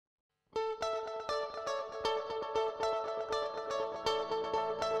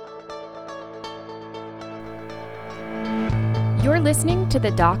You're listening to the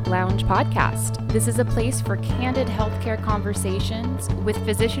Doc Lounge podcast. This is a place for candid healthcare conversations with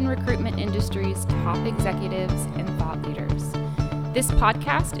physician recruitment industry's top executives and thought leaders. This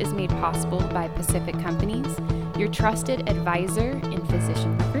podcast is made possible by Pacific Companies, your trusted advisor in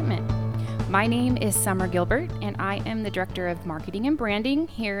physician recruitment. My name is Summer Gilbert, and I am the Director of Marketing and Branding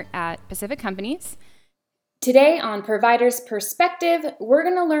here at Pacific Companies. Today on Provider's Perspective, we're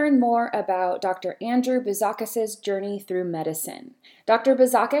going to learn more about Dr. Andrew Bazakis' journey through medicine. Dr.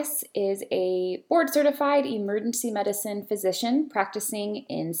 Bazakis is a board-certified emergency medicine physician practicing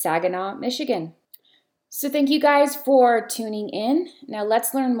in Saginaw, Michigan. So thank you guys for tuning in. Now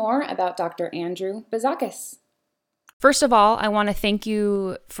let's learn more about Dr. Andrew Bazakis. First of all, I want to thank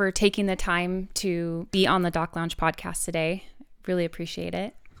you for taking the time to be on the Doc Lounge podcast today. Really appreciate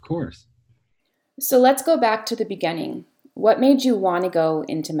it. Of course. So let's go back to the beginning. What made you want to go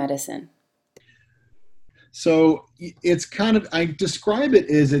into medicine? So I describe it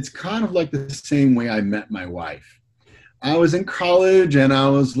as it's kind of like the same way I met my wife. I was in college and I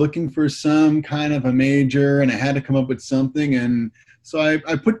was looking for some kind of a major and I had to come up with something. And so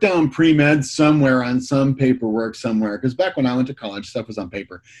I put down pre-med somewhere on some paperwork somewhere, because back when I went to college, stuff was on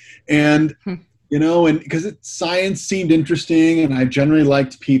paper. And and because science seemed interesting and I generally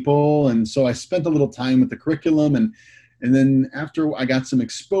liked people. And so I spent a little time with the curriculum. And then after I got some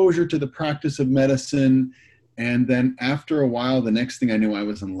exposure to the practice of medicine. And then after a while, the next thing I knew, I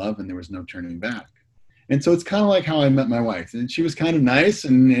was in love and there was no turning back. And so it's kind of like how I met my wife. And she was kind of nice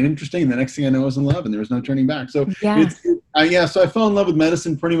and interesting. And the next thing I know, I was in love and there was no turning back. So so I fell in love with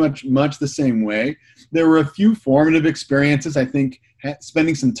medicine pretty much the same way. There were a few formative experiences. I think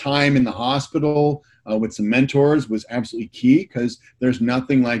spending some time in the hospital with some mentors was absolutely key, because there's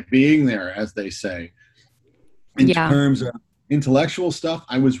nothing like being there, as they say. In terms of intellectual stuff,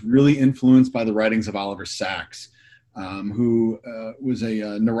 I was really influenced by the writings of Oliver Sacks, who was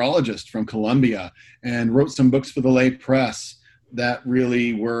a neurologist from Columbia and wrote some books for the lay press that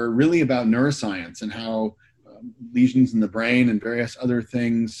were really about neuroscience and how lesions in the brain and various other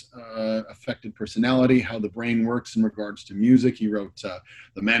things affected personality, how the brain works in regards to music. He wrote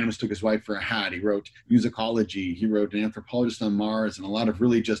The Man Who Mistook His Wife for a Hat. He wrote Musicology. He wrote An Anthropologist on Mars, and a lot of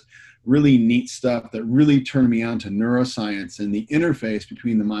really neat stuff that really turned me on to neuroscience and the interface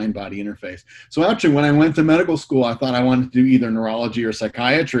between the mind-body interface. So actually, when I went to medical school, I thought I wanted to do either neurology or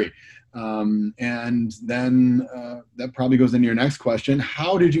psychiatry. And then that probably goes into your next question.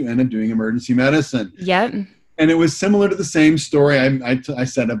 How did you end up doing emergency medicine? Yep. And it was similar to the same story I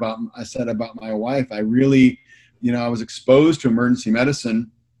said about my wife. I really, I was exposed to emergency medicine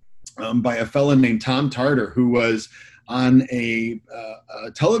by a fellow named Tom Tarter, who was on a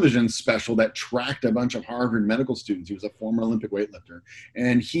television special that tracked a bunch of Harvard medical students. He was a former Olympic weightlifter.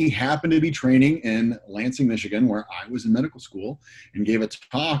 And he happened to be training in Lansing, Michigan, where I was in medical school, and gave a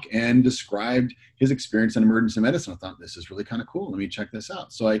talk and described his experience in emergency medicine. I thought, this is really kind of cool. Let me check this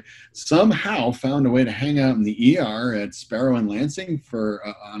out. So I somehow found a way to hang out in the ER at Sparrow and Lansing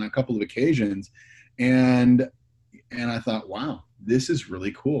on a couple of occasions. And I thought, wow, this is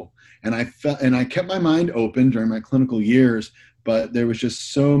really cool. And I kept my mind open during my clinical years, but there was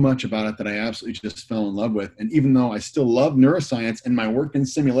just so much about it that I absolutely just fell in love with. And even though I still love neuroscience, and my work in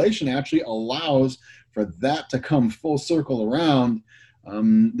simulation actually allows for that to come full circle around,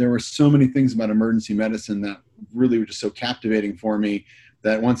 there were so many things about emergency medicine that really were just so captivating for me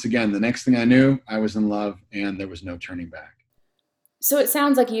that once again, the next thing I knew, I was in love and there was no turning back. So it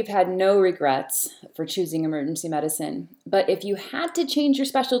sounds like you've had no regrets for choosing emergency medicine, but if you had to change your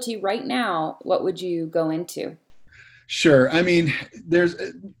specialty right now, what would you go into? Sure. I mean,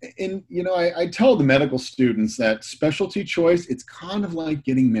 I tell the medical students that specialty choice, it's kind of like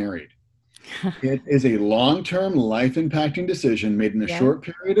getting married. It is a long-term, life-impacting decision made in a short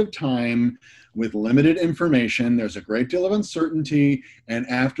period of time with limited information. There's a great deal of uncertainty, and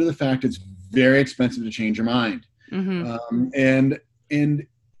after the fact, it's very expensive to change your mind. Mm-hmm. And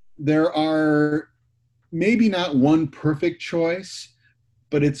there are maybe not one perfect choice,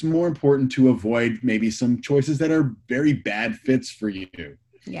 but it's more important to avoid maybe some choices that are very bad fits for you.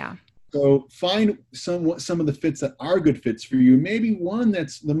 Yeah. So find some of the fits that are good fits for you, maybe one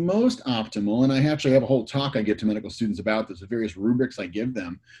that's the most optimal. And I actually have a whole talk I give to medical students about this, the various rubrics I give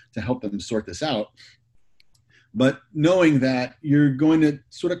them to help them sort this out. But knowing that you're going to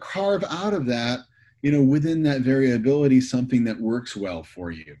sort of carve out of that, within that variability, something that works well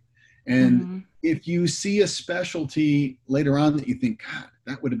for you. And if you see a specialty later on that you think, God,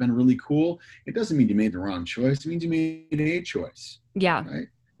 that would have been really cool, it doesn't mean you made the wrong choice. It means you made a choice. Yeah. Right?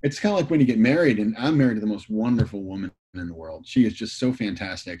 It's kind of like when you get married, and I'm married to the most wonderful woman in the world. She is just so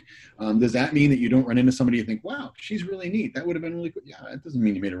fantastic. Does that mean that you don't run into somebody you think, wow, she's really neat? That would have been really cool. Yeah, it doesn't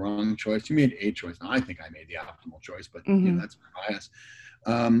mean you made a wrong choice. You made a choice. Now, I think I made the optimal choice, but that's my bias.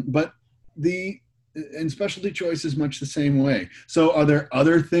 But and specialty choice is much the same way. So are there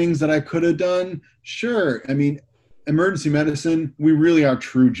other things that I could have done? Sure. I mean, emergency medicine, we really are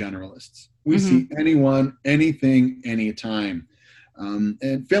true generalists. We see anyone, anything, anytime.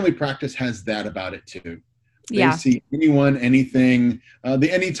 And family practice has that about it too. They see anyone, anything.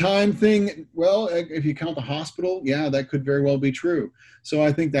 The anytime thing, well, if you count the hospital, yeah, that could very well be true. So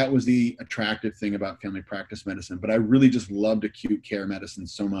I think that was the attractive thing about family practice medicine. But I really just loved acute care medicine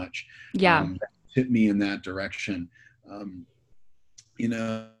so much. That hit me in that direction. I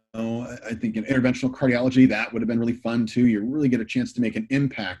think in interventional cardiology, that would have been really fun too. You really get a chance to make an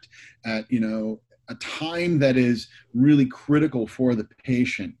impact at, a time that is really critical for the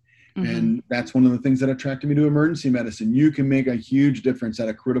patient. And that's one of the things that attracted me to emergency medicine. You can make a huge difference at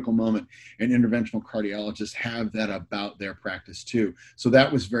a critical moment, and interventional cardiologists have that about their practice too. So that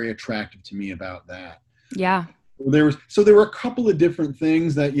was very attractive to me about that. Yeah. There were a couple of different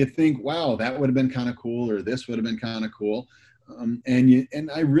things that you think, wow, that would have been kind of cool, or this would have been kind of cool. And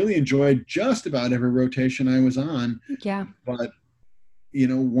I really enjoyed just about every rotation I was on. Yeah. But,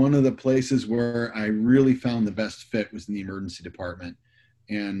 one of the places where I really found the best fit was in the emergency department.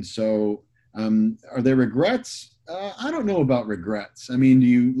 And so, are there regrets? I don't know about regrets. I mean, do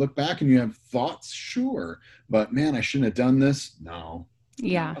you look back and you have thoughts? Sure. But man, I shouldn't have done this. No.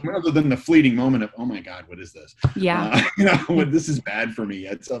 Yeah. Other than the fleeting moment of, oh my God, what is this? Yeah. This is bad for me.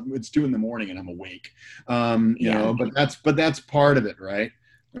 It's 2 a.m. and I'm awake. But that's part of it, right?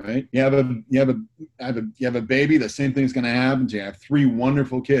 Right. You have a baby. The same thing's going to happen to you. I have 3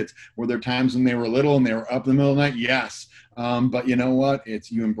 wonderful kids. Were there times when they were little and they were up in the middle of the night? Yes. But you know what?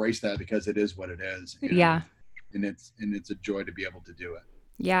 You embrace that because it is what it is. Yeah. And it's a joy to be able to do it.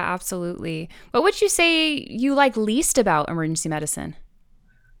 Yeah, absolutely. What would you say you like least about emergency medicine?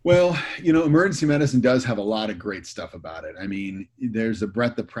 Well, emergency medicine does have a lot of great stuff about it. I mean, there's a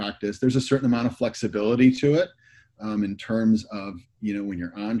breadth of practice. There's a certain amount of flexibility to it in terms of, when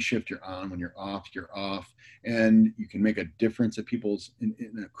you're on shift, you're on. When you're off, you're off. And you can make a difference at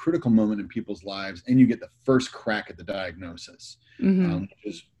in a critical moment in people's lives. And you get the first crack at the diagnosis,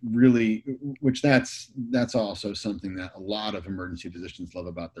 which that's also something that a lot of emergency physicians love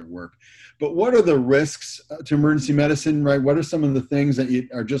about their work. But what are the risks to emergency medicine, right? What are some of the things that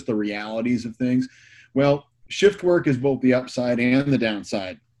are just the realities of things? Well, shift work is both the upside and the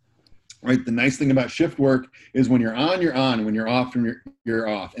downside. Right. The nice thing about shift work is when you're on, you're on. When you're off, you're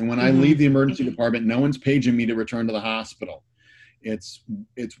off. And when I leave the emergency department, no one's paging me to return to the hospital. It's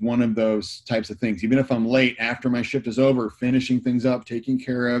one of those types of things. Even if I'm late after my shift is over, finishing things up, taking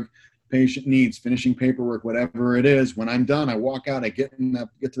care of patient needs, finishing paperwork, whatever it is, when I'm done, I walk out, I get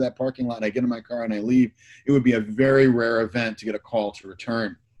to that parking lot, I get in my car and I leave. It would be a very rare event to get a call to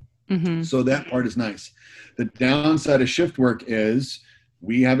return. So that part is nice. The downside of shift work is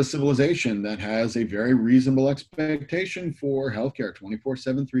we have a civilization that has a very reasonable expectation for healthcare 24/7,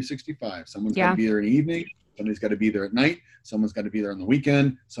 365. Someone's got to be there in the evening. Somebody's got to be there at night. Someone's got to be there on the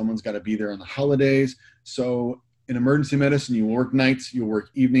weekend. Someone's got to be there on the holidays. So in emergency medicine, you work nights, you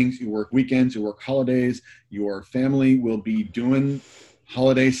work evenings, you work weekends, you work holidays. Your family will be doing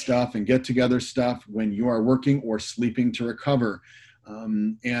holiday stuff and get together stuff when you are working or sleeping to recover.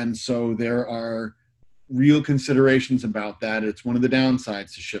 And so there are real considerations about that. It's one of the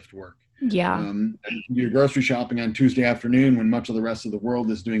downsides to shift work. Yeah. You're grocery shopping on Tuesday afternoon when much of the rest of the world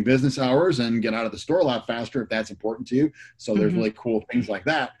is doing business hours, and get out of the store a lot faster if that's important to you. So there's really cool things like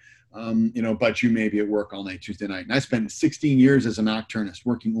that. But you may be at work all night Tuesday night. And I spent 16 years as a nocturnist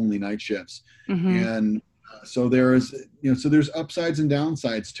working only night shifts. And so there's upsides and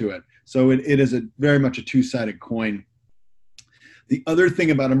downsides to it. So it is very much a two-sided coin. The other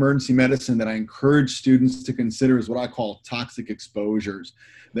thing about emergency medicine that I encourage students to consider is what I call toxic exposures.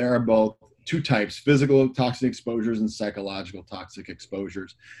 There are both 2 types, physical toxic exposures and psychological toxic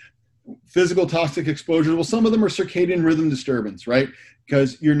exposures. Physical toxic exposures, well, some of them are circadian rhythm disturbance, right?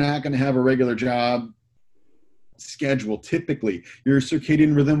 Because you're not going to have a regular job schedule. Typically, your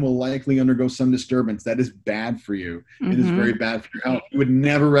circadian rhythm will likely undergo some disturbance. That is bad for you. It is very bad for your health. We would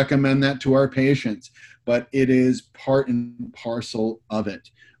never recommend that to our patients, but it is part and parcel of it.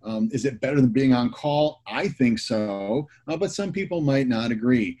 Is it better than being on call? I think so, but some people might not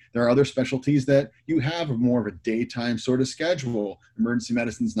agree. There are other specialties that you have more of a daytime sort of schedule. Emergency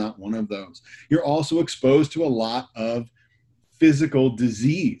medicine is not one of those. You're also exposed to a lot of physical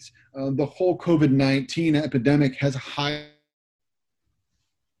disease. The whole COVID-19 epidemic has high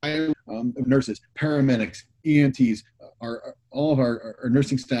nurses, paramedics, EMTs, all of our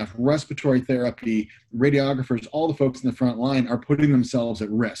nursing staff, respiratory therapy, radiographers, all the folks in the front line are putting themselves at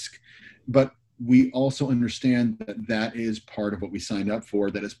risk. But we also understand that that is part of what we signed up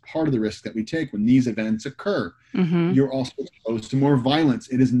for. That is part of the risk that we take when these events occur. Mm-hmm. You're also exposed to more violence.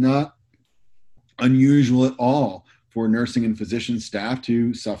 It is not unusual at all for nursing and physician staff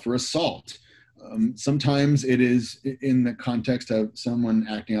to suffer assault. Sometimes it is in the context of someone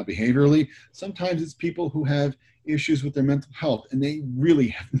acting out behaviorally. Sometimes it's people who have issues with their mental health and they really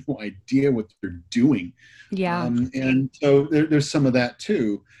have no idea what they're doing. Yeah. And so there's some of that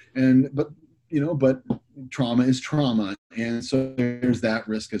too. But trauma is trauma. And so there's that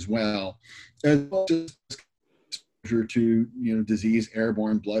risk as well. As well as exposure to disease,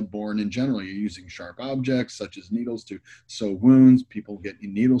 airborne, bloodborne in general. You're using sharp objects such as needles to sew wounds. People get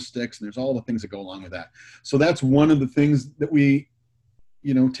needle sticks, and there's all the things that go along with that. So that's one of the things that we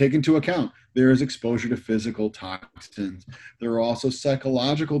take into account. There is exposure to physical toxins. There are also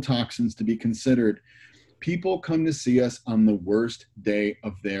psychological toxins to be considered. People come to see us on the worst day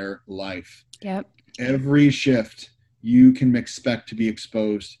of their life. Yep. Every shift you can expect to be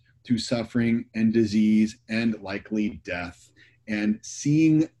exposed to suffering and disease and likely death. And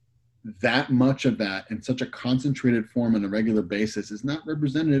seeing that much of that in such a concentrated form on a regular basis is not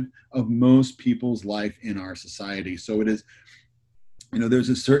representative of most people's life in our society. So it is, there's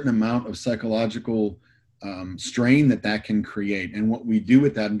a certain amount of psychological strain that can create. And what we do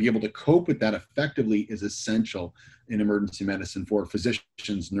with that and be able to cope with that effectively is essential in emergency medicine for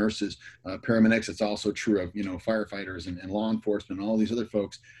physicians, nurses, paramedics. It's also true of, firefighters and law enforcement, and all these other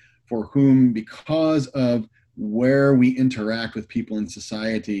folks for whom, because of where we interact with people in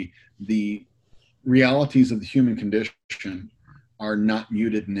society, the realities of the human condition are not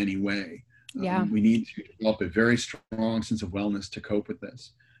muted in any way. Yeah. We need to develop a very strong sense of wellness to cope with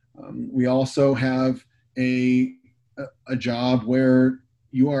this. We also have a job where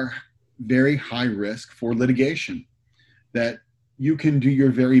you are very high risk for litigation, that you can do your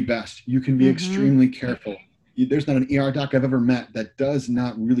very best. You can be extremely careful. There's not an ER doc I've ever met that does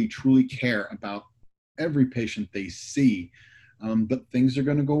not really truly care about every patient they see. But things are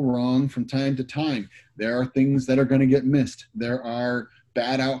going to go wrong from time to time. There are things that are going to get missed. There are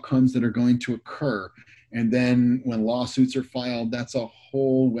bad outcomes that are going to occur. And then when lawsuits are filed, that's a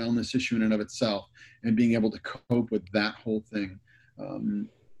whole wellness issue in and of itself, and being able to cope with that whole thing. And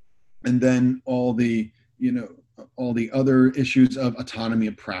then all the other issues of autonomy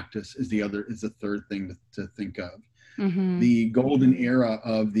of practice is the third thing to think of. Mm-hmm. The golden era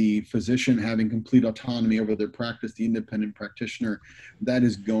of the physician having complete autonomy over their practice, the independent practitioner, that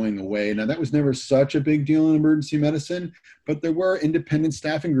is going away. Now, that was never such a big deal in emergency medicine, but there were independent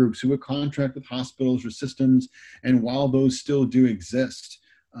staffing groups who would contract with hospitals or systems. And while those still do exist,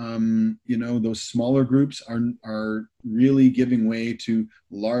 those smaller groups are really giving way to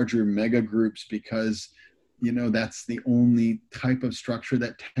larger mega groups because that's the only type of structure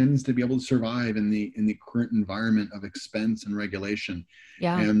that tends to be able to survive in the current environment of expense and regulation.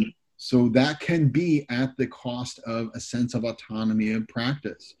 Yeah. And so that can be at the cost of a sense of autonomy of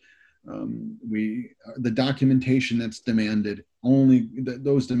practice. The documentation that's demanded,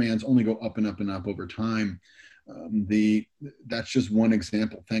 those demands only go up and up and up over time. That's just one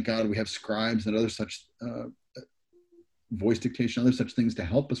example. Thank God we have scribes and other such voice dictation, other such things to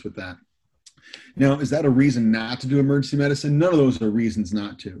help us with that. Now, is that a reason not to do emergency medicine? None of those are reasons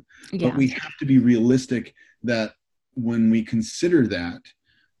not to. Yeah. But we have to be realistic that when we consider that,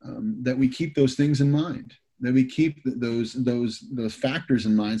 that we keep those things in mind, that we keep those factors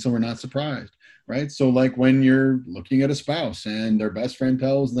in mind so we're not surprised, right? So like when you're looking at a spouse and their best friend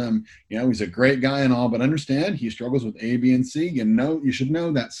tells them, he's a great guy and all, but understand he struggles with A, B, and C, you should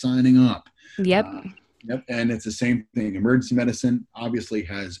know that signing up. Yep. Yep. And it's the same thing. Emergency medicine obviously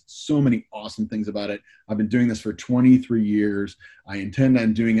has so many awesome things about it. I've been doing this for 23 years. I intend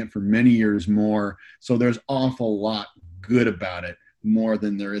on doing it for many years more. So there's awful lot good about it, more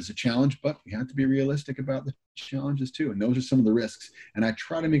than there is a challenge, but we have to be realistic about the challenges too. And those are some of the risks. And I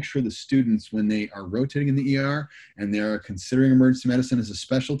try to make sure the students, when they are rotating in the ER and they're considering emergency medicine as a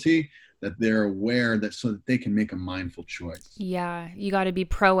specialty, that they're aware that so that they can make a mindful choice. Yeah, you got to be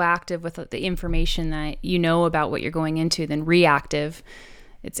proactive with the information that you know about what you're going into, than reactive.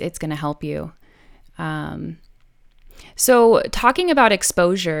 It's going to help you. So talking about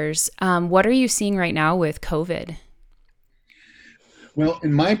exposures, what are you seeing right now with COVID? Well,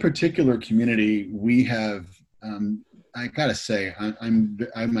 in my particular community, we have, I gotta say, I'm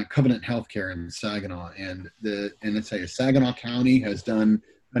at Covenant Healthcare in Saginaw, and Saginaw County has done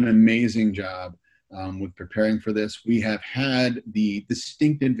an amazing job with preparing for this. We have had the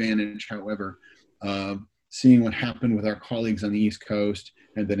distinct advantage, however, of seeing what happened with our colleagues on the East Coast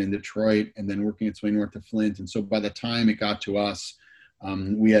and then in Detroit and then working its way north to Flint. And so by the time it got to us,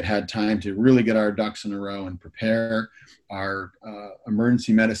 we had time to really get our ducks in a row and prepare. Our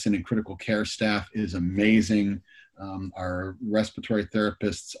emergency medicine and critical care staff is amazing. Our respiratory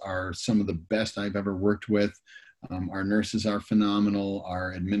therapists are some of the best I've ever worked with. Our nurses are phenomenal.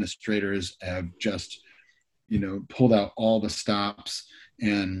 Our administrators have just, pulled out all the stops,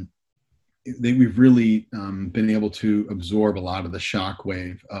 and we've really been able to absorb a lot of the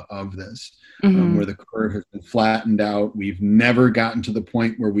shockwave of this, where the curve has been flattened out. We've never gotten to the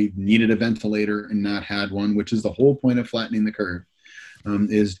point where we've needed a ventilator and not had one, which is the whole point of flattening the curve,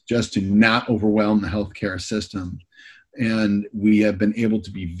 is just to not overwhelm the healthcare system. And we have been able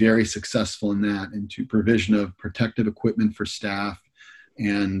to be very successful in that, into provision of protective equipment for staff,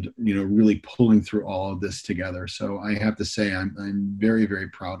 and really pulling through all of this together. So I have to say I'm very, very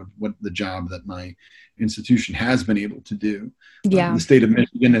proud of what the job that my institution has been able to do. Yeah. The state of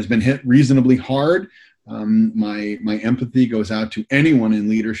Michigan has been hit reasonably hard. My empathy goes out to anyone in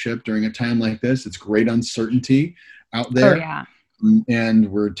leadership during a time like this. It's great uncertainty out there. Oh, yeah. And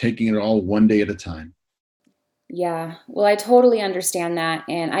we're taking it all one day at a time. Yeah, well, I totally understand that.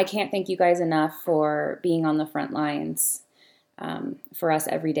 And I can't thank you guys enough for being on the front lines for us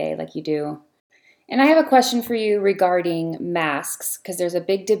every day like you do. And I have a question for you regarding masks, because there's a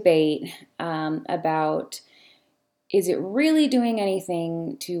big debate about, is it really doing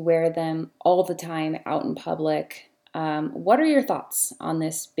anything to wear them all the time out in public? What are your thoughts on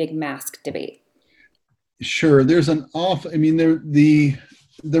this big mask debate? Sure. There's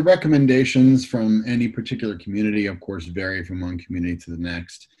the recommendations from any particular community, of course, vary from one community to the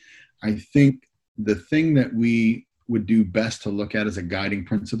next. I think the thing that we would do best to look at as a guiding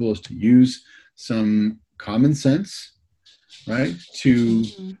principle is to use some common sense, right? To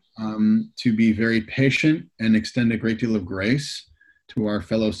be very patient and extend a great deal of grace to our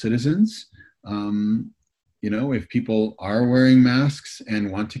fellow citizens. If people are wearing masks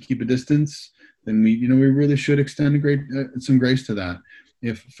and want to keep a distance, then we really should extend some grace to that.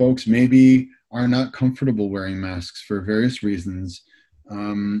 If folks maybe are not comfortable wearing masks for various reasons,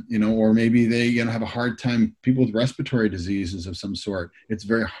 or maybe they have a hard time, people with respiratory diseases of some sort, it's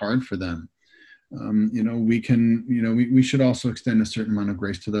very hard for them. We should also extend a certain amount of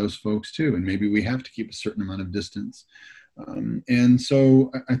grace to those folks too, and maybe we have to keep a certain amount of distance. And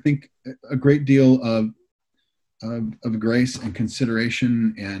so I think a great deal of grace and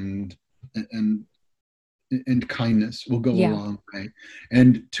consideration and kindness will go a long way,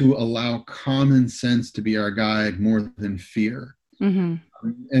 and to allow common sense to be our guide more than fear. And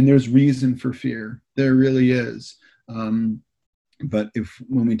there's reason for fear. There really is. But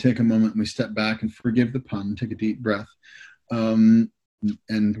when we take a moment and we step back and, forgive the pun, take a deep breath, and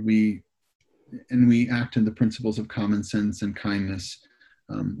we act in the principles of common sense and kindness,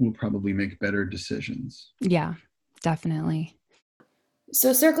 we'll probably make better decisions. Yeah, definitely.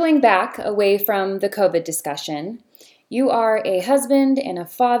 So circling back away from the COVID discussion, you are a husband and a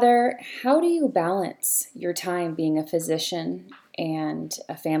father. How do you balance your time being a physician and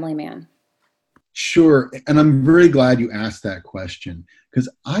a family man? Sure. And I'm very glad you asked that question, because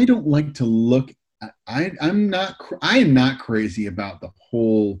I don't like to look at, I am not crazy about the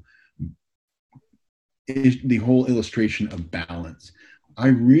whole illustration of balance. I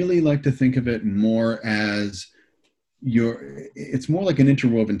really like to think of it more as it's more like an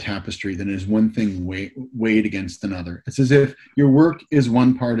interwoven tapestry than it is one thing weighed against another. It's as if your work is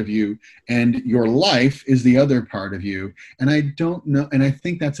one part of you and your life is the other part of you. And I don't know, and I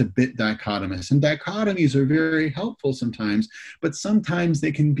think that's a bit dichotomous. And dichotomies are very helpful sometimes, but sometimes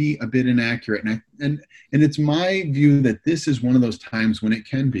they can be a bit inaccurate. And it's my view that this is one of those times when it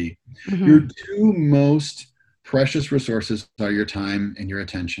can be. Your two most precious resources are your time and your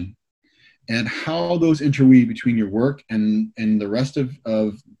attention. And how those interweave between your work and the rest of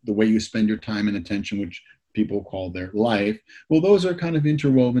the way you spend your time and attention, which people call their life, well, those are kind of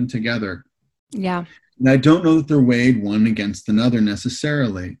interwoven together. Yeah. And I don't know that they're weighed one against another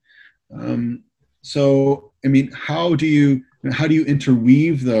necessarily. So, how do you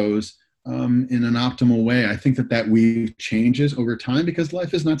interweave those in an optimal way? I think that weave changes over time, because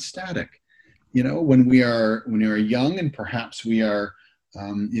life is not static. When we are young, and perhaps we are,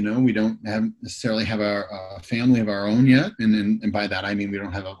 we don't necessarily have a family of our own yet. And by that, I mean, we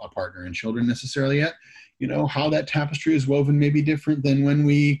don't have a partner and children necessarily yet. How that tapestry is woven may be different than when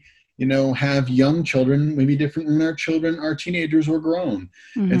we, have young children, maybe different when our children are teenagers or grown.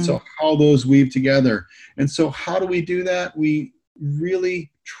 And so how those weave together. And so how do we do that? We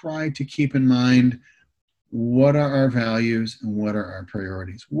really try to keep in mind, what are our values and what are our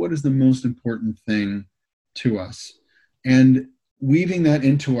priorities? What is the most important thing to us, and weaving that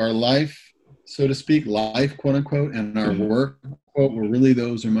into our life, so to speak, life, quote unquote, and our work, quote, where really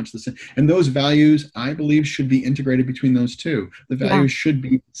those are much the same. And those values, I believe, should be integrated between those two. The values should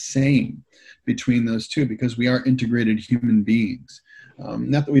be the same between those two, because we are integrated human beings.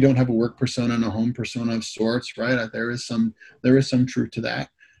 Not that we don't have a work persona and a home persona of sorts, right? There is some truth to that.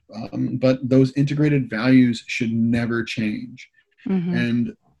 But those integrated values should never change.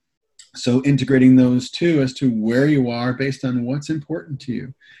 And so integrating those two as to where you are based on what's important to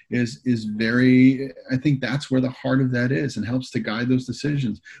you is very, I think that's where the heart of that is, and helps to guide those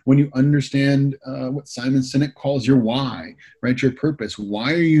decisions. When you understand what Simon Sinek calls your why, right? Your purpose.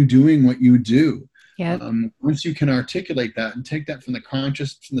 Why are you doing what you do? Yep. Once you can articulate that and take that from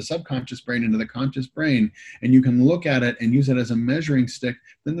the subconscious brain into the conscious brain, and you can look at it and use it as a measuring stick,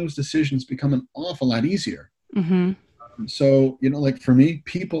 then those decisions become an awful lot easier. So, like for me,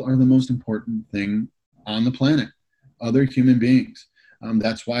 people are the most important thing on the planet, other human beings.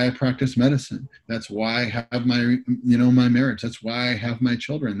 That's why I practice medicine. That's why I have my marriage. That's why I have my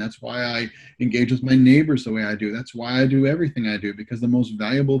children. That's why I engage with my neighbors the way I do. That's why I do everything I do, because the most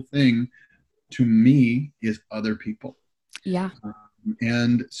valuable thing to me is other people. Yeah.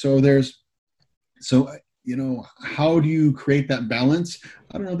 And so how do you create that balance?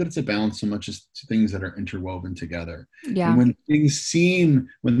 I don't know that it's a balance so much as things that are interwoven together. Yeah. And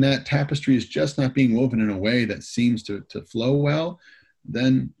when that tapestry is just not being woven in a way that seems to flow well,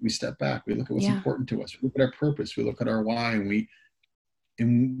 then we step back. We look at what's important to us. We look at our purpose. We look at our why,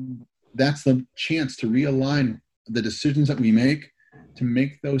 and that's the chance to realign the decisions that we make, to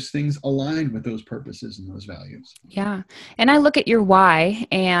make those things aligned with those purposes and those values. Yeah. And I look at your why,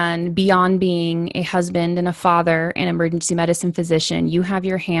 and beyond being a husband and a father and emergency medicine physician, you have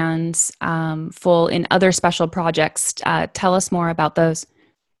your hands full in other special projects. Tell us more about those.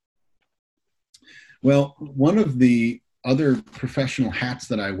 Well, one of the other professional hats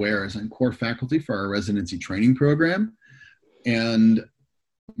that I wear is I'm core faculty for our residency training program. And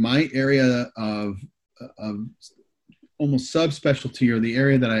my area of almost subspecialty, or the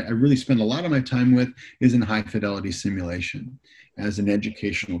area that I really spend a lot of my time with, is in high fidelity simulation as an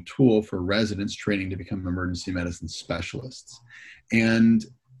educational tool for residents training to become emergency medicine specialists. And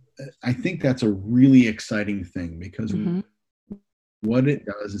I think that's a really exciting thing, because what it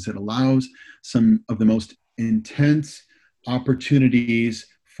does is it allows some of the most intense opportunities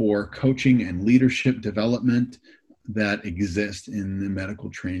for coaching and leadership development that exist in the medical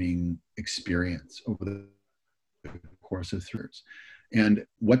training experience over the course of 3 years. And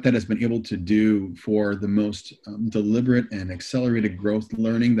what that has been able to do for the most deliberate and accelerated growth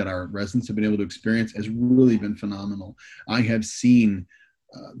learning that our residents have been able to experience has really been phenomenal. I have seen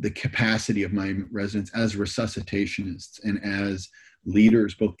the capacity of my residents as resuscitationists and as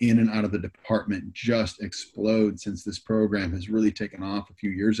leaders, both in and out of the department, just explode since this program has really taken off a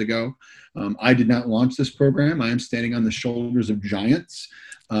few years ago. I did not launch this program. I am standing on the shoulders of giants,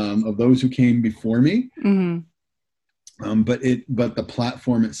 of those who came before me. But the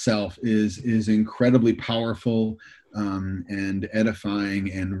platform itself is incredibly powerful and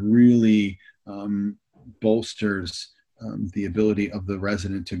edifying, and really bolsters the ability of the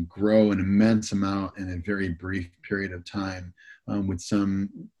resident to grow an immense amount in a very brief period of time, with some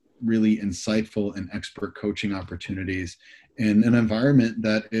really insightful and expert coaching opportunities in an environment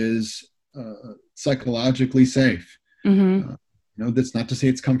that is psychologically safe. That's not to say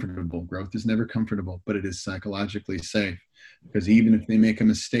it's comfortable. Growth is never comfortable, but it is psychologically safe, because even if they make a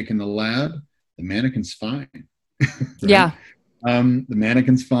mistake in the lab, the mannequin's fine. Right? Yeah. The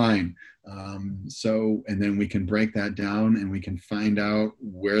mannequin's fine. And then we can break that down, and we can find out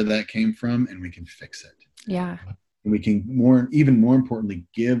where that came from, and we can fix it. Yeah. And we can even more importantly,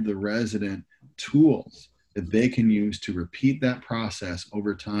 give the resident tools that they can use to repeat that process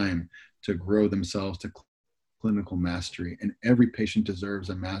over time to grow themselves to clinical mastery. And every patient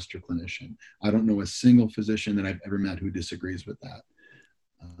deserves a master clinician. I don't know a single physician that I've ever met who disagrees with that.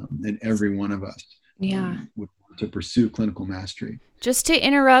 And every one of us would want to pursue clinical mastery. Just to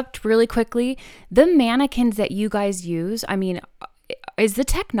interrupt really quickly, the mannequins that you guys use, I mean, is the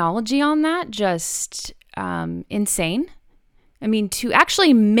technology on that just insane? I mean, to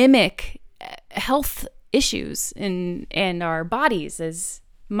actually mimic health issues in our bodies is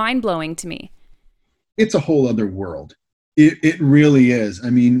mind-blowing to me. It's a whole other world. It really is. I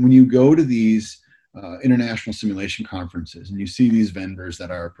mean, when you go to these international simulation conferences and you see these vendors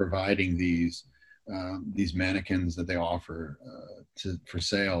that are providing these mannequins that they offer for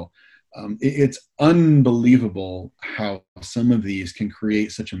sale, it's unbelievable how some of these can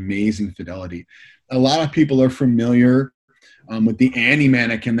create such amazing fidelity. A lot of people are familiar with the Annie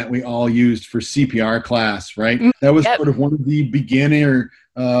mannequin that we all used for CPR class, right? That was sort of one of the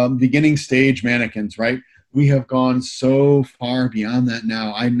beginning stage mannequins, right? We have gone so far beyond that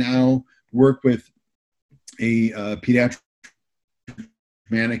now. I now work with a pediatric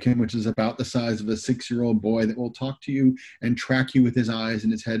mannequin, which is about the size of a 6-year-old boy, that will talk to you and track you with his eyes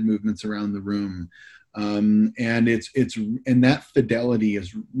and his head movements around the room. And that fidelity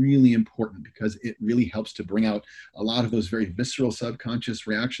is really important, because it really helps to bring out a lot of those very visceral subconscious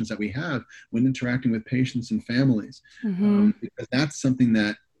reactions that we have when interacting with patients and families. Because that's something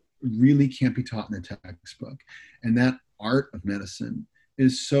that really can't be taught in the textbook. And that art of medicine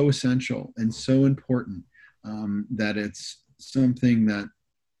is so essential and so important, that it's something that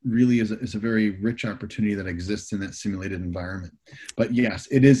really is a very rich opportunity that exists in that simulated environment. But yes,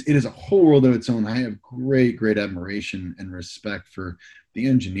 it is a whole world of its own. I have great admiration and respect for the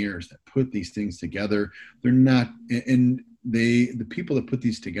engineers that put these things together. They're not, and the people that put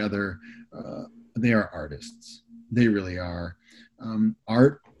these together, they are artists. They really are.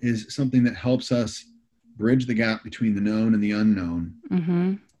 Art is something that helps us bridge the gap between the known and the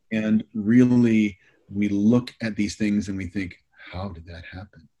unknown. And really, we look at these things and we think, how did that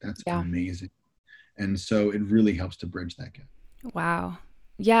happen? That's amazing. And so it really helps to bridge that gap. Wow.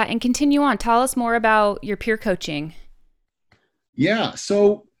 Yeah. And continue on. Tell us more about your peer coaching. Yeah.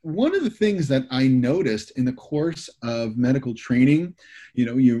 So one of the things that I noticed in the course of medical training,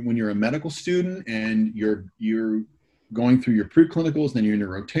 when you're a medical student and you're going through your preclinicals, then you're in your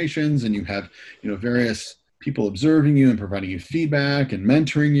rotations, and you have, various people observing you and providing you feedback and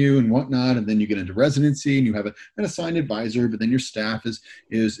mentoring you and whatnot. And then you get into residency and you have an assigned advisor, but then your staff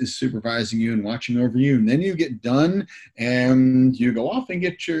is supervising you and watching over you. And then you get done and you go off and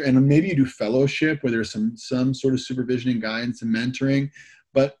and maybe you do fellowship where there's some sort of supervision and guidance and mentoring.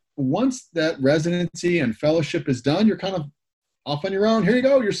 But once that residency and fellowship is done, you're kind of off on your own. Here you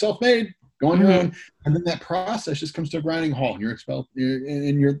go. You're self-made. Go on your own. And then that process just comes to a grinding halt, and you're expelled.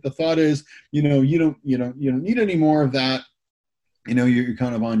 The thought is, you don't need any more of that. You're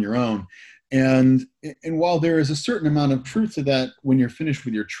kind of on your own. And while there is a certain amount of truth to that, when you're finished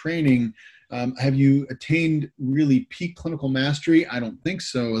with your training, have you attained really peak clinical mastery? I don't think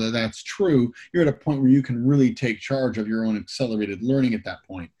so. That's true. You're at a point where you can really take charge of your own accelerated learning at that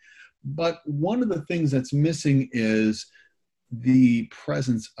point. But one of the things that's missing is the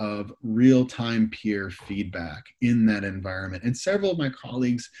presence of real-time peer feedback in that environment. And several of my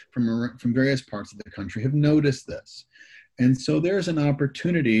colleagues from various parts of the country have noticed this. And so there's an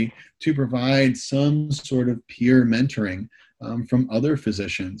opportunity to provide some sort of peer mentoring from other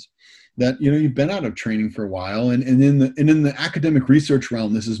physicians that, you've been out of training for a while. And in the academic research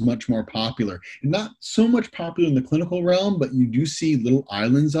realm, this is much more popular. And not so much popular in the clinical realm, but you do see little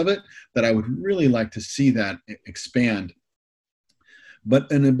islands of it that I would really like to see that expand.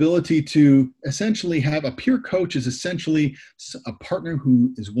 But an ability to essentially have a peer coach is essentially a partner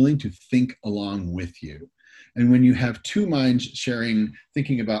who is willing to think along with you. And when you have two minds sharing,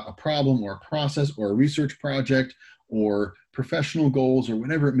 thinking about a problem or a process or a research project or professional goals or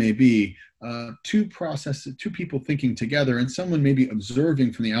whatever it may be, two people thinking together, and someone maybe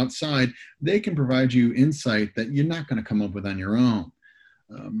observing from the outside, they can provide you insight that you're not going to come up with on your own.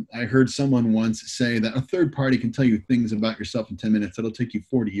 I heard someone once say that a third party can tell you things about yourself in 10 minutes that'll take you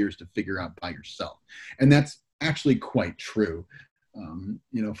 40 years to figure out by yourself. And that's actually quite true.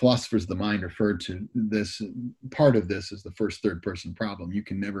 Philosophers of the mind referred to this, part of this is the first third person problem.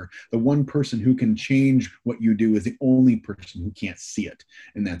 The one person who can change what you do is the only person who can't see it.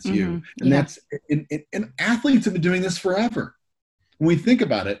 And that's you. And and athletes have been doing this forever. When we think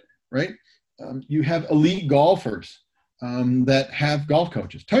about it, right? You have elite golfers that have golf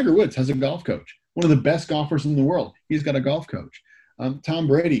coaches. Tiger Woods has a golf coach. One of the best golfers in the world. He's got a golf coach. Tom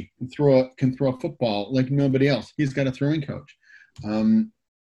Brady can throw a football like nobody else. He's got a throwing coach.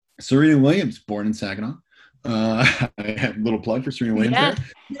 Serena Williams, born in Saginaw. I had a little plug for Serena Williams there.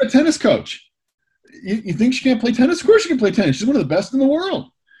 She's a tennis coach. You think she can't play tennis? Of course she can play tennis. She's one of the best in the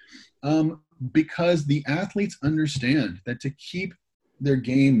world. Because the athletes understand that to keep their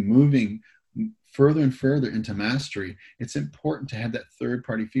game moving further and further into mastery, it's important to have that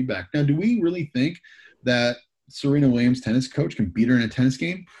third-party feedback. Now, do we really think that Serena Williams' tennis coach can beat her in a tennis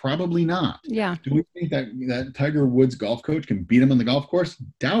game? Probably not. Yeah. Do we think that Tiger Woods' golf coach can beat him on the golf course?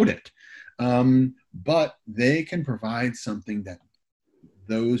 Doubt it. But they can provide something that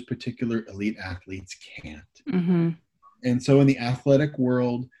those particular elite athletes can't. And so in the athletic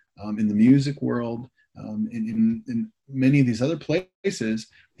world, in the music world, in many of these other places,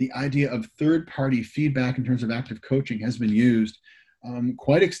 the idea of third-party feedback in terms of active coaching has been used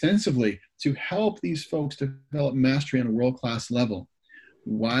quite extensively to help these folks develop mastery on a world-class level.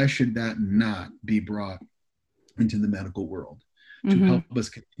 Why should that not be brought into the medical world to help us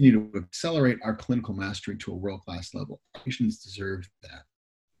continue to accelerate our clinical mastery to a world-class level? Patients deserve that.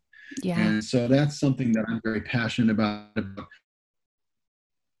 Yeah. And so that's something that I'm very passionate about.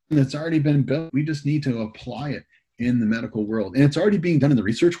 That's already been built. We just need to apply it in the medical world. And it's already being done in the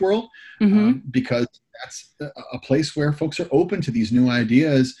research world, because that's a place where folks are open to these new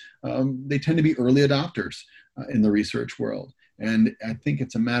ideas. They tend to be early adopters in the research world. And I think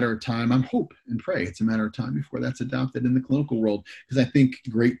it's a matter of time. I hope and pray it's a matter of time before that's adopted in the clinical world, because I think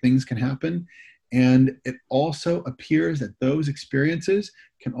great things can happen. And it also appears that those experiences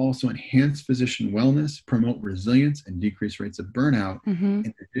can also enhance physician wellness, promote resilience, and decrease rates of burnout,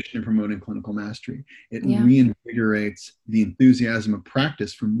 in addition to promoting clinical mastery. It reinvigorates the enthusiasm of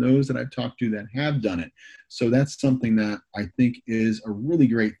practice from those that I've talked to that have done it. So that's something that I think is a really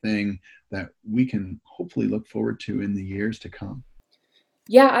great thing that we can hopefully look forward to in the years to come.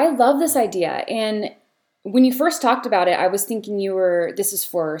 Yeah, I love this idea. And when you first talked about it, I was thinking this is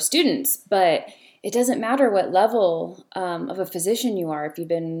for students, but it doesn't matter what level of a physician you are. If you've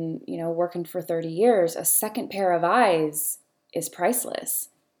been, working for 30 years, a second pair of eyes is priceless.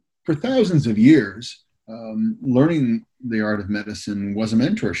 For thousands of years, learning the art of medicine was a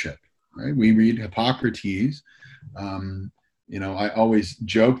mentorship, right? We read Hippocrates. I always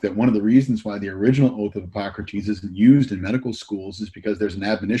joke that one of the reasons why the original Oath of Hippocrates isn't used in medical schools is because there's an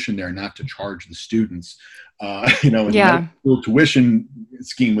admonition there not to charge the students. The medical tuition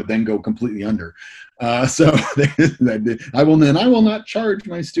scheme would then go completely under. So I will not charge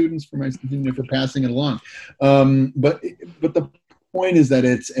my students for passing it along. But the point is that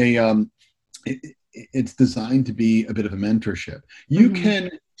it's designed to be a bit of a mentorship. You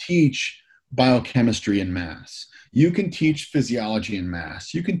can teach biochemistry in mass. You can teach physiology in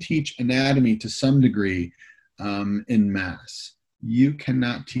mass. You can teach anatomy to some degree in mass. You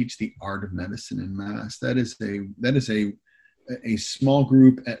cannot teach the art of medicine in mass. That is a small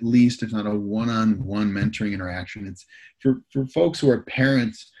group, at least, if not a one-on-one mentoring interaction. It's for folks who are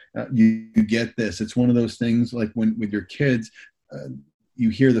parents. You get this. It's one of those things like when with your kids, you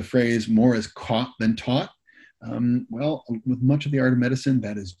hear the phrase "more is caught than taught." Well, with much of the art of medicine,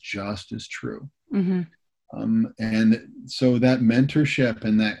 that is just as true. And so that mentorship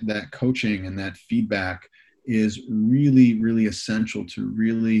and that coaching and that feedback is really, really essential to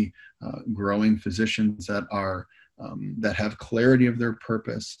really growing physicians that are that have clarity of their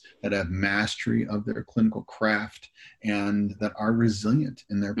purpose, that have mastery of their clinical craft, and that are resilient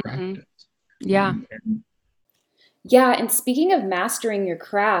in their practice. Yeah. And speaking of mastering your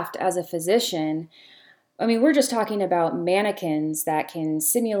craft as a physician, I mean, we're just talking about mannequins that can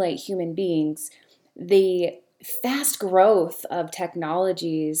simulate human beings. The fast growth of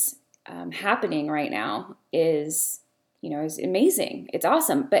technologies happening right now is amazing. It's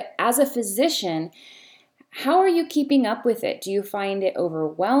awesome. But as a physician, how are you keeping up with it? Do you find it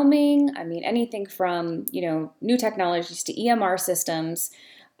overwhelming? I mean, anything from, new technologies to EMR systems,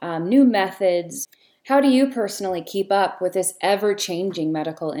 new methods. How do you personally keep up with this ever-changing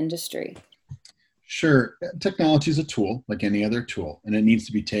medical industry? Sure. Technology is a tool like any other tool, and it needs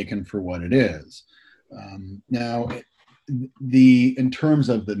to be taken for what it is. Now, in terms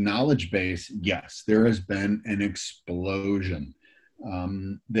of the knowledge base, yes, there has been an explosion.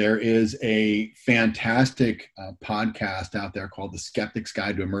 There is a fantastic podcast out there called The Skeptic's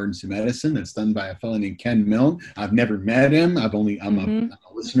Guide to Emergency Medicine that's done by a fellow named Ken Milne. I've never met him. I'm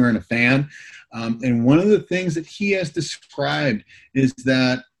a listener and a fan. And one of the things that he has described is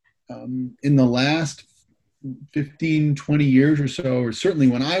that in the last 15, 20 years or so, or certainly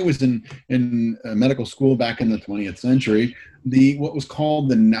when I was in medical school back in the 20th century, what was called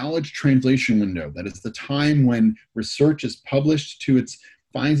the knowledge translation window, that is the time when research is published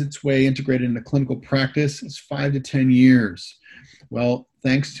finds its way integrated into clinical practice, is 5 to 10 years. Well,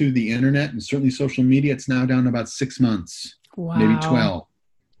 thanks to the internet and certainly social media, it's now down to about 6 months, maybe 12.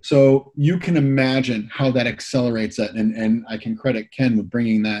 So you can imagine how that accelerates that. And I can credit Ken with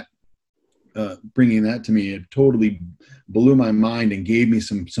bringing that to me. It totally blew my mind and gave me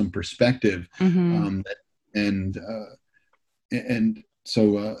some perspective.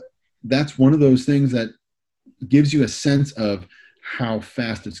 So that's one of those things that gives you a sense of how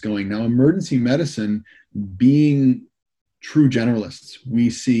fast it's going. Now, emergency medicine, being true generalists, we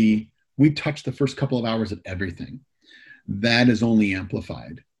touch the first couple of hours of everything. That is only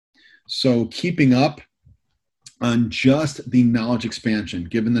amplified. So keeping up on just the knowledge expansion,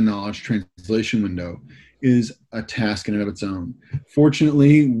 given the knowledge translation window, is a task in and of its own.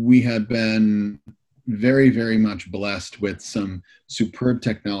 Fortunately, we have been very, very much blessed with some superb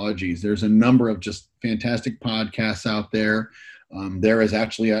technologies. There's a number of just fantastic podcasts out there. There is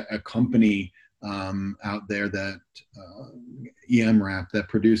actually a company out there that EMRAP that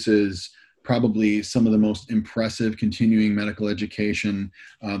produces probably some of the most impressive continuing medical education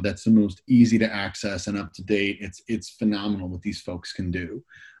that's the most easy to access and up to date. It's phenomenal what these folks can do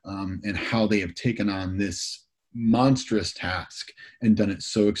and how they have taken on this monstrous task and done it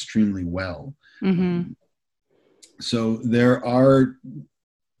so extremely well. Mm-hmm. So there are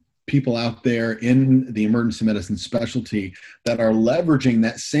people out there in the emergency medicine specialty that are leveraging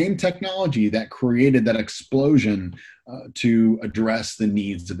that same technology that created that explosion to address the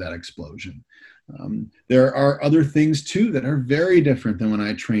needs of that explosion. There are other things too that are very different than when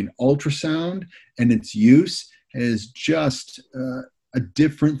I trained. Ultrasound and its use is just a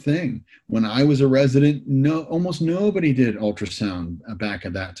different thing. When I was a resident, almost nobody did ultrasound back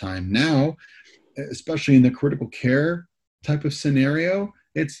at that time. Now, especially in the critical care type of scenario,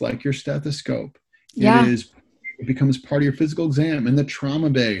 it's like your stethoscope. Yeah. It becomes part of your physical exam. In the trauma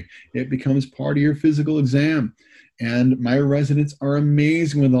bay, it becomes part of your physical exam. And my residents are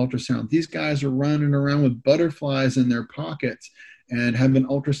amazing with ultrasound. These guys are running around with butterflies in their pockets and have an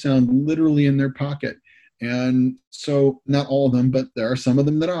ultrasound literally in their pocket. And so not all of them, but there are some of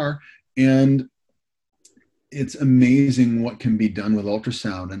them that are. And it's amazing what can be done with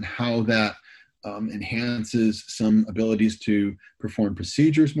ultrasound and how that enhances some abilities to perform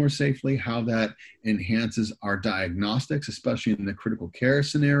procedures more safely, how that enhances our diagnostics, especially in the critical care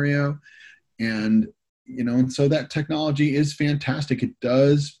scenario. And, and so that technology is fantastic. It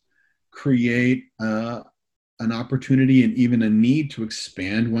does create an opportunity and even a need to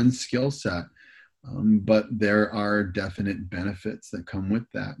expand one's skill set. But there are definite benefits that come with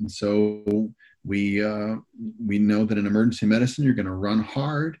that. And so we know that in emergency medicine, you're going to run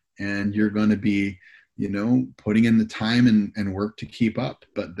hard and you're going to be, putting in the time and work to keep up.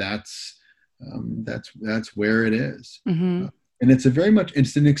 But that's where it is. Mm-hmm. And it's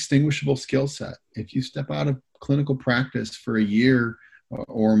it's an extinguishable skill set. If you step out of clinical practice for a year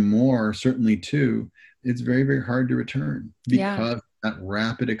or more, certainly two, it's very, very hard to return because that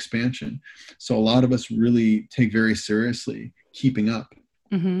rapid expansion. So a lot of us really take very seriously keeping up.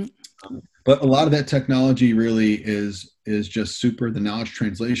 Mm-hmm. But a lot of that technology really is just super. The knowledge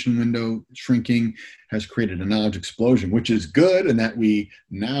translation window shrinking has created a knowledge explosion, which is good, and that we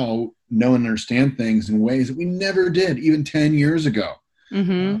now know and understand things in ways that we never did even 10 years ago.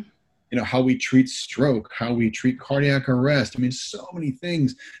 Mm-hmm. How we treat stroke, how we treat cardiac arrest. I mean, so many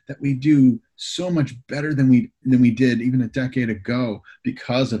things that we do so much better than we did even a decade ago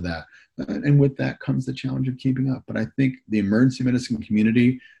because of that. And with that comes the challenge of keeping up. But I think the emergency medicine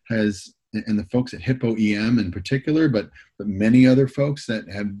community has, and the folks at Hippo EM in particular, but many other folks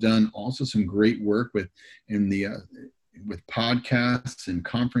that have done also some great work with podcasts and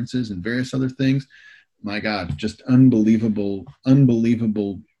conferences and various other things. My God, just unbelievable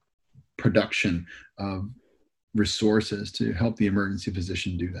production of resources to help the emergency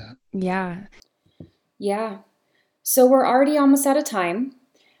physician do that. Yeah. So we're already almost out of time,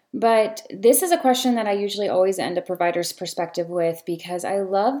 but this is a question that I usually always end a provider's perspective with because I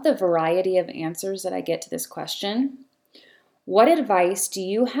love the variety of answers that I get to this question. What advice do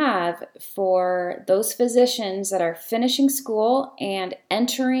you have for those physicians that are finishing school and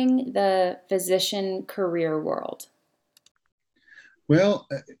entering the physician career world? Well,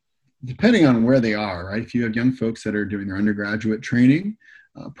 depending on where they are, right? If you have young folks that are doing their undergraduate training,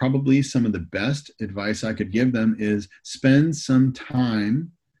 probably some of the best advice I could give them is spend some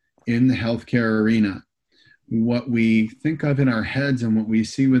time in the healthcare arena. What we think of in our heads and what we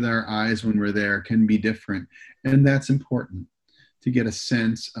see with our eyes when we're there can be different. And that's important to get a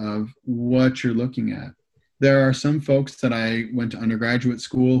sense of what you're looking at. There are some folks that I went to undergraduate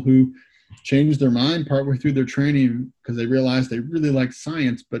school who changed their mind partway through their training because they realized they really liked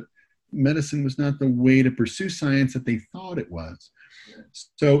science, but medicine was not the way to pursue science that they thought it was.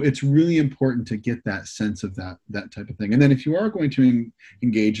 So it's really important to get that sense of that type of thing. And then if you are going to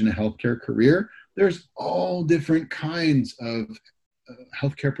engage in a healthcare career, there's all different kinds of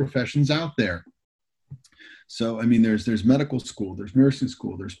healthcare professions out there. So, I mean, there's medical school, there's nursing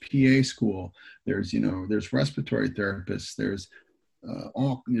school, there's PA school, there's respiratory therapists, there's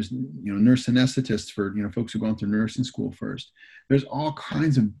nurse anesthetists for folks who've gone through nursing school first. There's all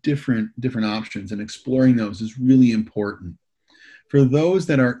kinds of different options, and exploring those is really important. For those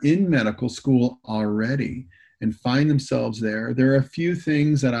that are in medical school already and find themselves there are a few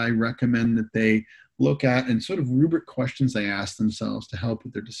things that I recommend that they look at and sort of rubric questions they ask themselves to help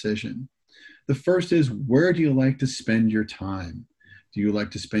with their decision. The first is, where do you like to spend your time? Do you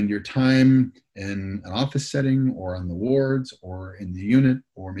like to spend your time in an office setting or on the wards or in the unit,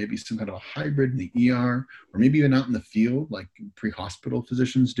 or maybe some kind of a hybrid in the ER, or maybe even out in the field like pre-hospital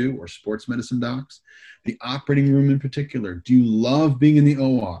physicians do, or sports medicine docs? The operating room in particular, do you love being in the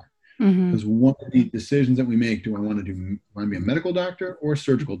OR? Because one of the decisions that we make, do I want to be a medical doctor or a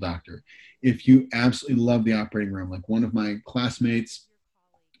surgical doctor? If you absolutely love the operating room, like one of my classmates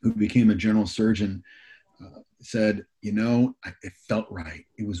who became a general surgeon said, it felt right.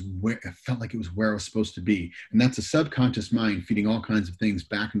 It felt like it was where I was supposed to be. And that's a subconscious mind feeding all kinds of things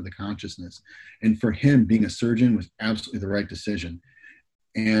back into the consciousness. And for him, being a surgeon was absolutely the right decision.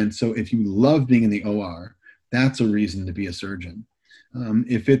 And so if you love being in the OR, that's a reason to be a surgeon.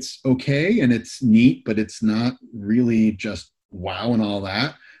 If it's okay and it's neat, but it's not really just wow and all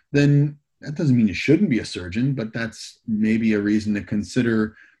that, then that doesn't mean you shouldn't be a surgeon, but that's maybe a reason to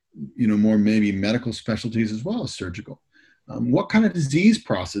consider more maybe medical specialties as well as surgical. What kind of disease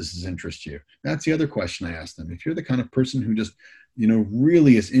processes interest you? That's the other question I ask them. If you're the kind of person who just,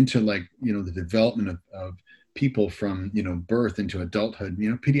 really is into the development of people from, birth into adulthood,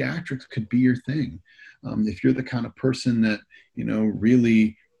 pediatrics could be your thing. If you're the kind of person that,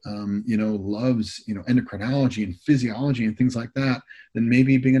 really, loves, endocrinology and physiology and things like that, then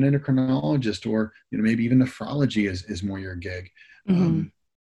maybe being an endocrinologist or, maybe even nephrology is more your gig.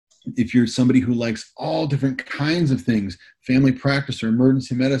 If you're somebody who likes all different kinds of things, family practice or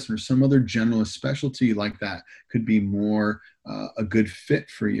emergency medicine or some other generalist specialty like that could be more a good fit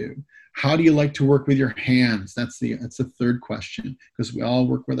for you. How do you like to work with your hands? That's the third question, because we all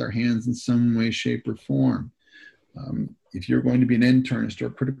work with our hands in some way, shape, or form. If you're going to be an internist or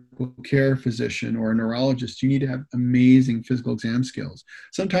a critical care physician or a neurologist, you need to have amazing physical exam skills.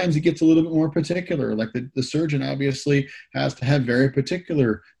 Sometimes it gets a little bit more particular, like the surgeon obviously has to have very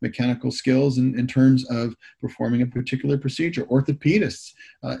particular mechanical skills in terms of performing a particular procedure. Orthopedists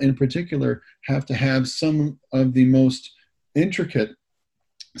in particular have to have some of the most intricate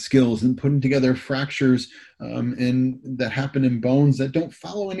skills in putting together fractures and that happen in bones that don't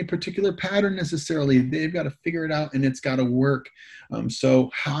follow any particular pattern necessarily. They've got to figure it out and it's got to work. So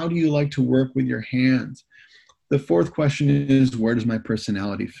how do you like to work with your hands? The fourth question is, where does my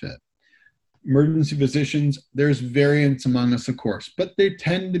personality fit? Emergency physicians, there's variance among us, of course, but there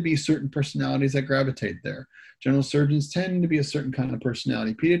tend to be certain personalities that gravitate there. General surgeons tend to be a certain kind of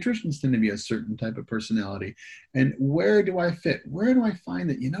personality. Pediatricians tend to be a certain type of personality. And where do I fit? Where do I find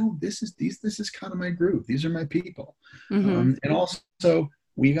that, this is kind of my group. These are my people. And also,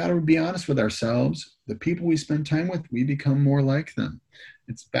 we got to be honest with ourselves. The people we spend time with, we become more like them.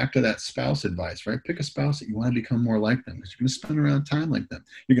 It's back to that spouse advice, right? Pick a spouse that you want to become more like them, because you're going to spend around time like them.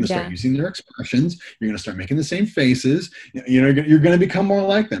 You're going to start using their expressions. You're going to start making the same faces. You're going to become more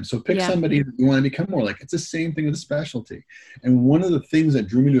like them. So pick somebody that you want to become more like. It's the same thing with a specialty. And one of the things that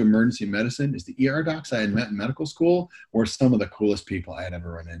drew me to emergency medicine is the ER docs I had met in medical school were some of the coolest people I had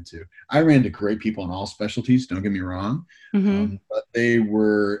ever run into. I ran into great people in all specialties, don't get me wrong, but they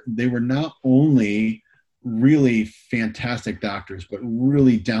were not only really fantastic doctors, but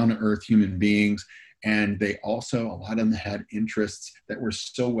really down-to-earth human beings. And they also, a lot of them had interests that were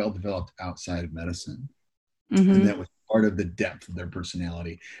so well developed outside of medicine. And that was part of the depth of their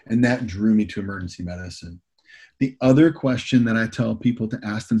personality. And that drew me to emergency medicine. The other question that I tell people to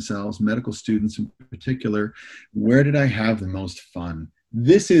ask themselves, medical students in particular, where did I have the most fun?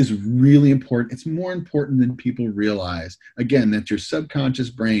 This is really important. It's more important than people realize. Again, that's your subconscious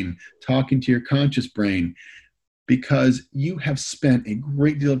brain talking to your conscious brain, because you have spent a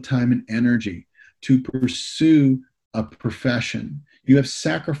great deal of time and energy to pursue a profession. You have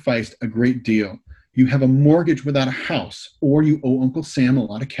sacrificed a great deal. You have a mortgage without a house, or you owe Uncle Sam a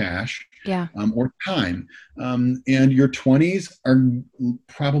lot of cash or time. And your 20s are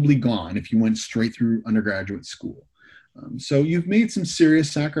probably gone if you went straight through undergraduate school. So you've made some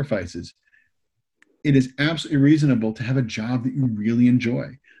serious sacrifices. It is absolutely reasonable to have a job that you really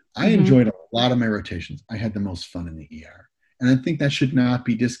enjoy. I enjoyed a lot of my rotations. I had the most fun in the ER. And I think that should not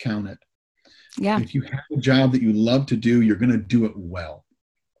be discounted. Yeah. If you have a job that you love to do, you're going to do it well.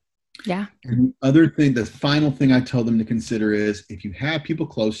 Yeah. And the final thing I tell them to consider is, if you have people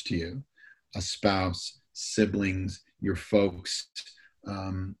close to you, a spouse, siblings, your folks,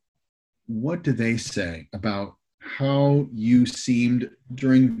 what do they say about how you seemed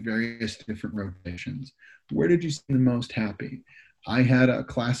during various different rotations? Where did you seem the most happy? I had a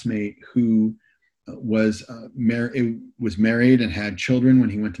classmate who was married and had children when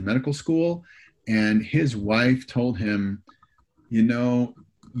he went to medical school, and his wife told him,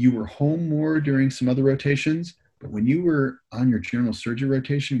 you were home more during some other rotations, but when you were on your general surgery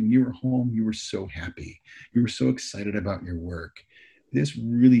rotation, when you were home, you were so happy. You were so excited about your work. this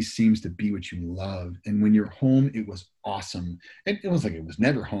really seems to be what you love. And when you're home, it was awesome. And it was like it was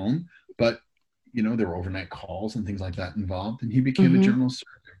never home, but there were overnight calls and things like that involved. And he became a general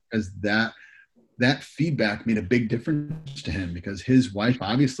surgeon because that feedback made a big difference to him, because his wife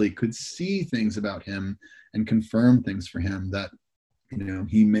obviously could see things about him and confirm things for him that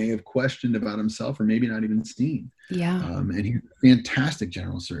he may have questioned about himself or maybe not even seen. Yeah. And he's a fantastic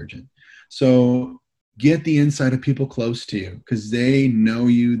general surgeon. So get the insight of people close to you, because they know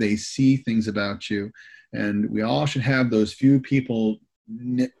you, they see things about you. And we all should have those few people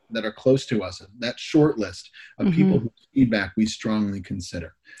that are close to us, that short list of people whose feedback we strongly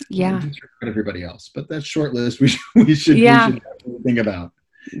consider. Yeah. Disregard everybody else, but that short list we should definitely think about.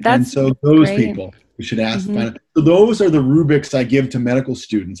 And so those great. people we should ask. So those are the rubrics I give to medical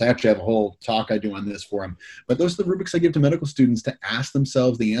students. I actually have a whole talk I do on this for them. But those are the rubrics I give to medical students to ask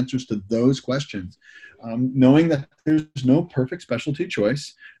themselves the answers to those questions, knowing that there's no perfect specialty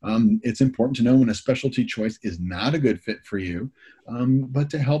choice. It's important to know when a specialty choice is not a good fit for you, but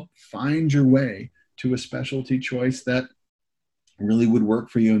to help find your way to a specialty choice that really would work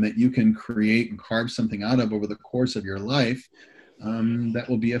for you and that you can create and carve something out of over the course of your life. That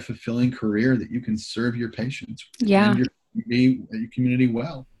will be a fulfilling career that you can serve your patients and your community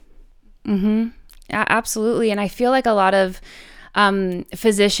well. Absolutely. And I feel like a lot of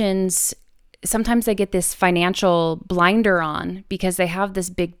physicians, sometimes they get this financial blinder on because they have this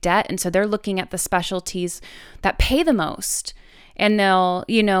big debt. And so they're looking at the specialties that pay the most. And they'll,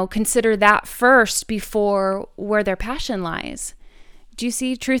 consider that first before where their passion lies. Do you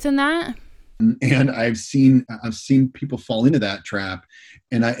see truth in that? And I've seen people fall into that trap,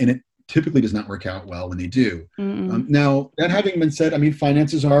 and it typically does not work out well when they do. Now, that having been said,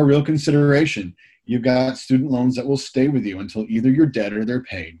 finances are a real consideration. You've got student loans that will stay with you until either you're dead or they're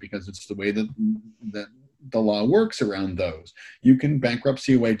paid, because it's the way that the law works around those. You can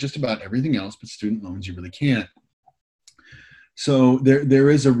bankruptcy away just about everything else, but student loans you really can't. So there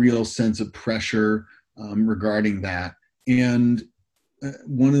is a real sense of pressure regarding that. And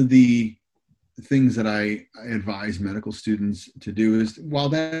one of the things that I advise medical students to do is, while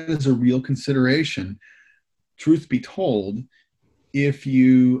that is a real consideration, truth be told, if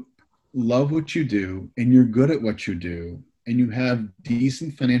you love what you do and you're good at what you do and you have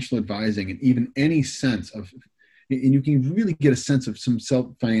decent financial advising and even any sense of, and you can really get a sense of some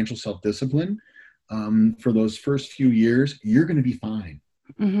financial self-discipline for those first few years, you're going to be fine.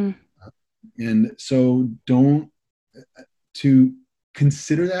 And so to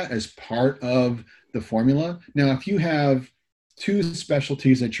consider that as part of the formula. Now, if you have two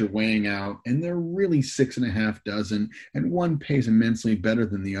specialties that you're weighing out and they're really 6.5 dozen and one pays immensely better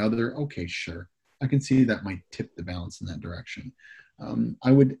than the other, okay, sure. I can see that might tip the balance in that direction.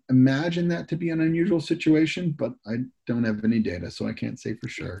 I would imagine that to be an unusual situation, but I don't have any data, so I can't say for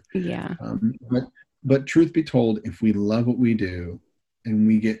sure. Yeah. But truth be told, if we love what we do and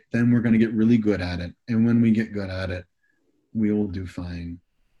then we're going to get really good at it. And when we get good at it, we will do fine.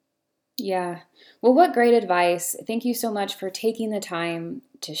 Yeah. Well, what great advice. Thank you so much for taking the time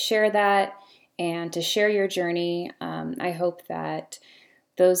to share that and to share your journey. I hope that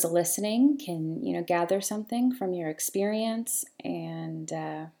those listening can, gather something from your experience and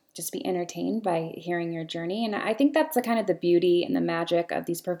just be entertained by hearing your journey. And I think that's the beauty and the magic of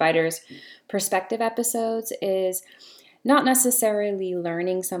these providers' perspective episodes is not necessarily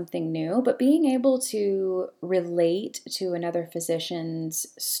learning something new, but being able to relate to another physician's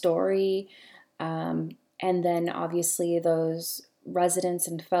story. And then obviously those residents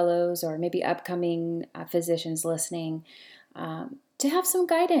and fellows or maybe upcoming physicians listening to have some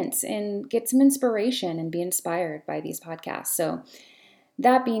guidance and get some inspiration and be inspired by these podcasts. So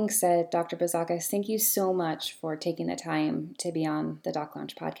that being said, Dr. Bazakis, thank you so much for taking the time to be on the Doc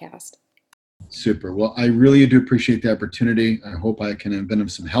Lounge podcast. Super. Well, I really do appreciate the opportunity. I hope I can have been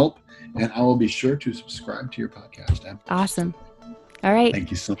of some help, and I will be sure to subscribe to your podcast. Awesome. All right.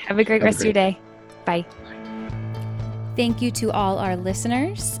 Thank you so much. Have a great rest of your day. Bye. Thank you to all our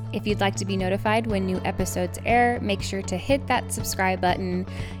listeners. If you'd like to be notified when new episodes air, make sure to hit that subscribe button.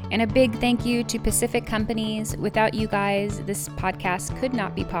 And a big thank you to Pacific Companies. Without you guys, this podcast could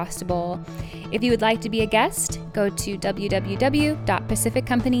not be possible. If you would like to be a guest, go to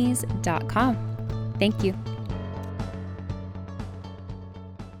www.pacificcompanies.com. Thank you.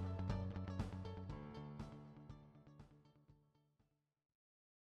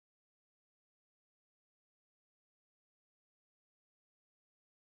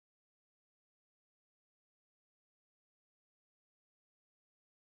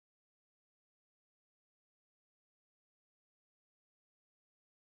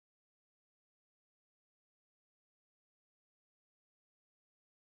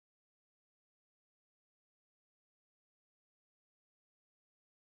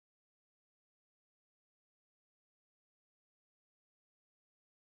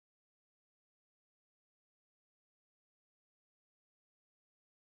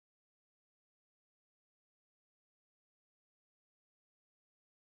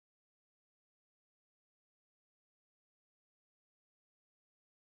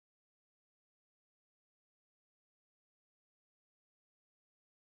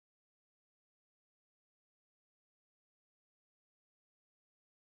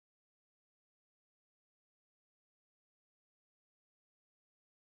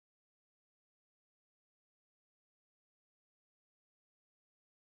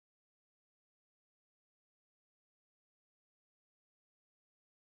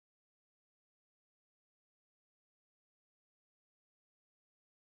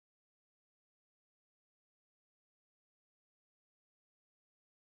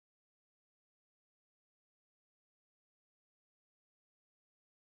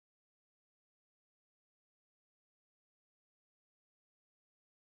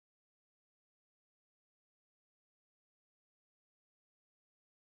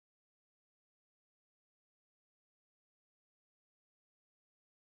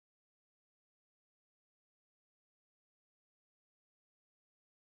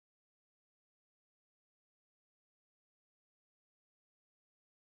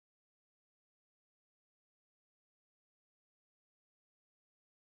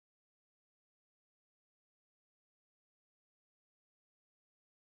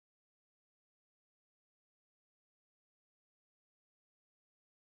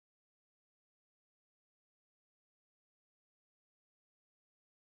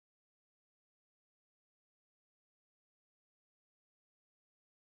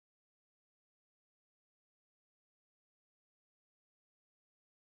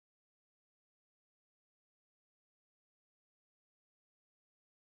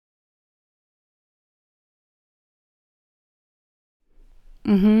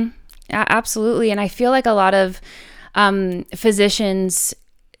 Absolutely. And I feel like a lot of physicians,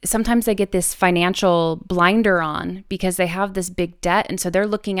 sometimes they get this financial blinder on because they have this big debt. And so they're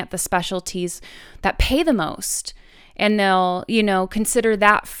looking at the specialties that pay the most. And they'll, consider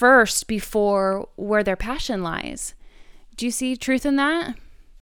that first before where their passion lies. Do you see truth in that?